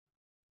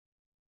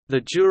The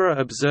Jura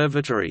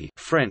Observatory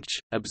 (French: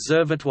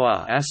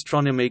 Observatoire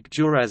Astronomique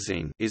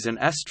Jurassien) is an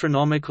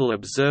astronomical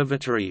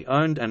observatory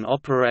owned and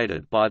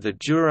operated by the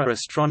Jura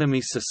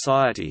Astronomy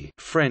Society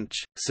 (French: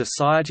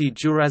 Société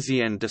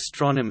Jurassienne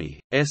d'Astronomie,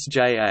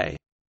 SJA).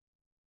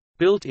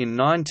 Built in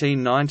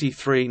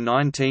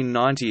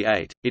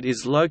 1993–1998, it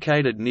is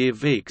located near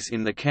Vicques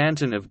in the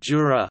canton of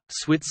Jura,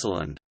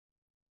 Switzerland.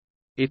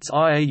 Its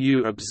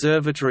IAU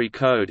observatory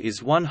code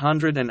is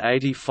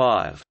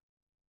 185.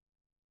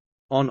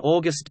 On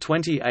August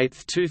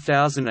 28,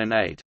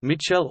 2008,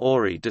 Michel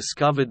Ory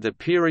discovered the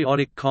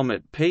periodic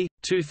comet P.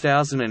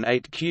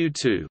 2008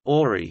 Q2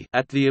 Ory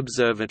at the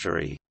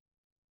observatory.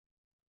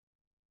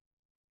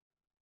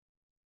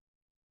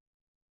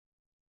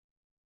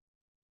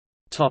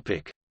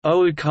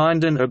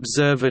 Oukaïmeden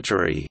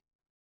Observatory.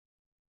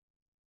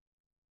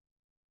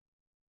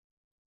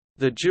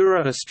 The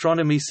Jura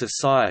Astronomy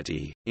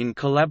Society, in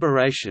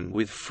collaboration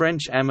with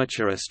French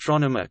amateur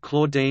astronomer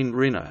Claudine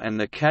Rinner and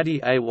the Cadi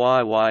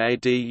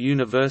Ayyad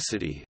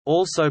University,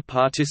 also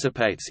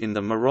participates in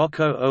the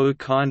Morocco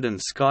Oukaïmeden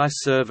Sky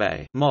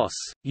Survey (MOS),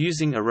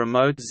 using a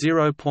remote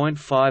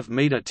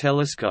 0.5-meter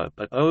telescope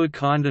at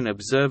Oukaïmeden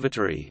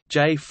Observatory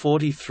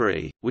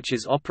J43, which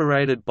is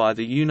operated by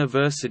the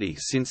university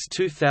since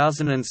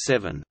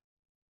 2007.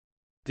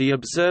 The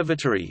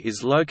observatory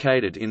is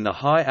located in the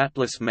High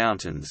Atlas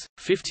Mountains,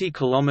 50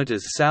 km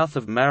south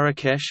of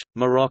Marrakech,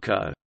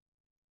 Morocco.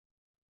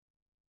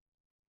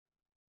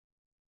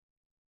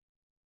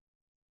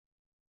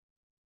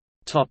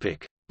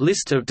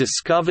 List of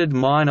discovered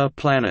minor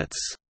planets.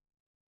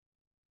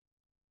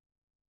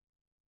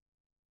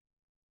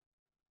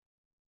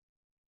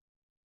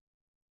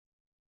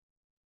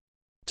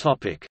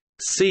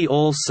 See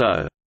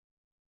also: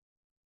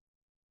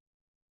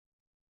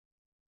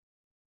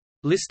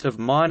 List of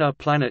minor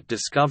planet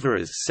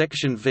discoverers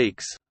section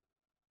Vicques.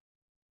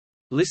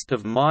 List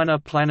of minor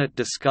planet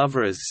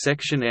discoverers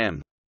section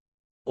M.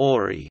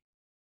 Ory.